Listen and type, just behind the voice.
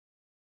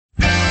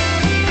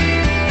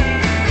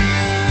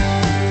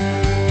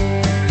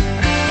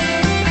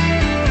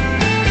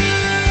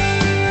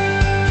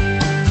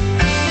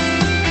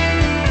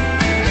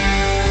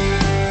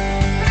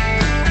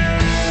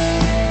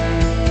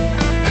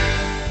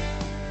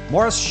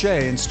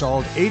Morris-Shea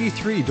installed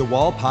 83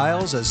 DeWall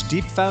piles as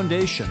deep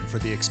foundation for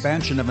the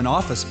expansion of an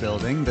office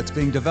building that's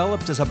being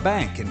developed as a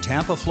bank in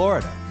Tampa,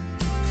 Florida.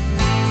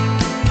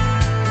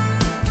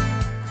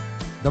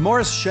 The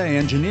Morris-Shea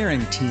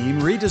engineering team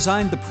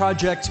redesigned the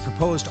project's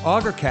proposed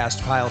auger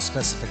cast pile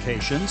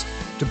specifications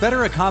to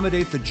better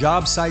accommodate the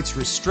job site's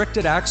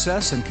restricted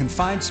access and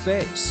confined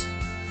space.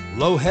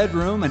 Low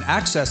headroom and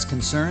access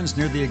concerns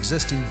near the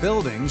existing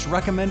buildings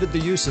recommended the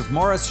use of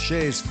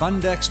Morris-Shea's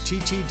Fundex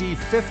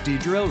TTD-50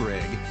 drill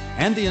rig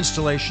and the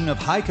installation of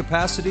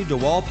high-capacity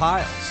DeWall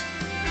piles.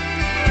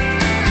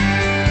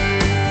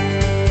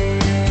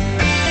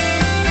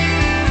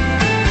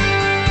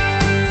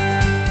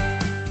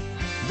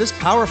 This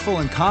powerful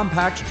and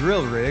compact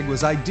drill rig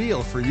was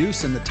ideal for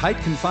use in the tight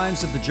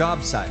confines of the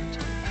job site,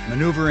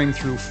 maneuvering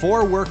through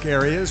 4 work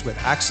areas with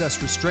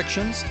access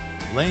restrictions,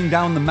 laying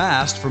down the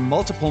mast for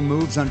multiple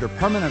moves under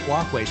permanent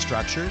walkway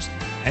structures,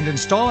 and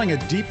installing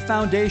a deep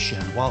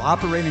foundation while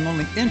operating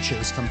only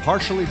inches from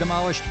partially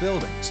demolished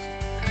buildings.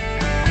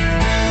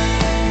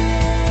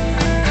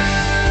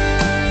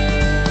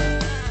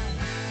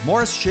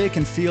 Morris-Shea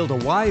can field a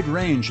wide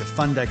range of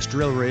Fundex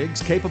drill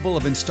rigs capable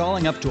of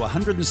installing up to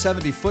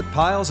 170-foot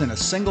piles in a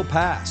single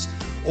pass,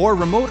 or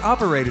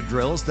remote-operated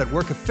drills that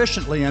work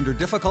efficiently under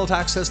difficult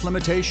access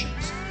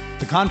limitations.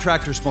 The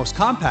contractor's most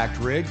compact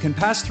rig can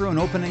pass through an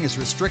opening as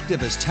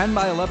restrictive as 10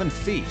 by 11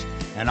 feet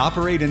and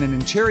operate in an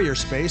interior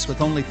space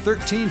with only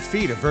 13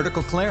 feet of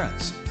vertical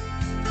clearance.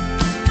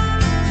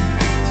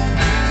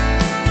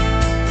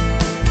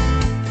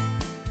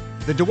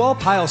 The DeWall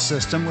pile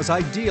system was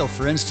ideal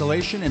for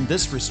installation in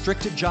this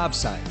restricted job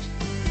site.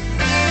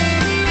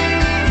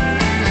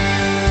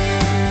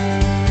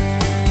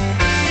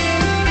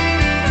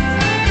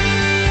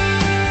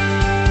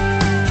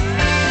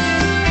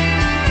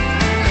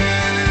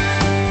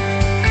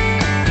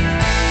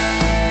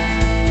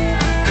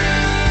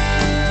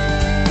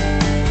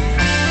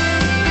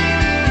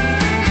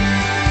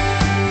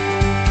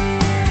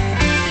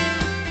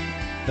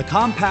 The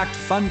compact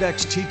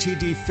Fundex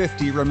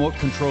TTD-50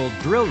 remote-controlled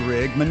drill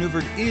rig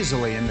maneuvered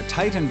easily in the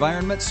tight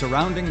environment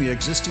surrounding the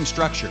existing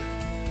structure.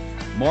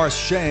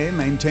 Morris-Shea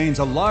maintains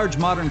a large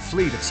modern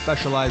fleet of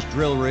specialized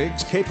drill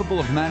rigs capable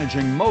of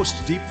managing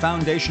most deep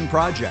foundation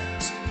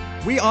projects.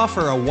 We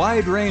offer a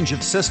wide range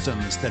of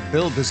systems that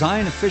build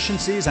design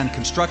efficiencies and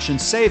construction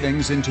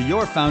savings into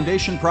your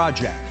foundation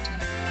project.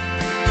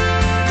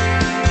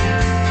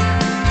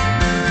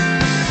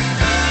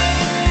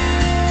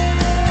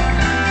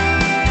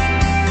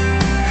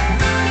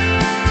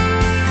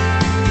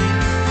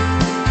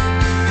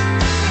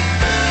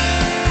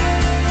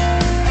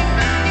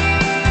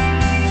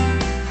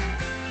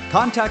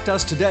 Contact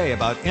us today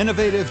about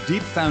innovative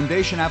deep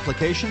foundation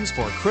applications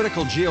for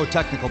critical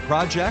geotechnical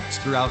projects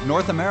throughout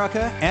North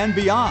America and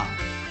beyond.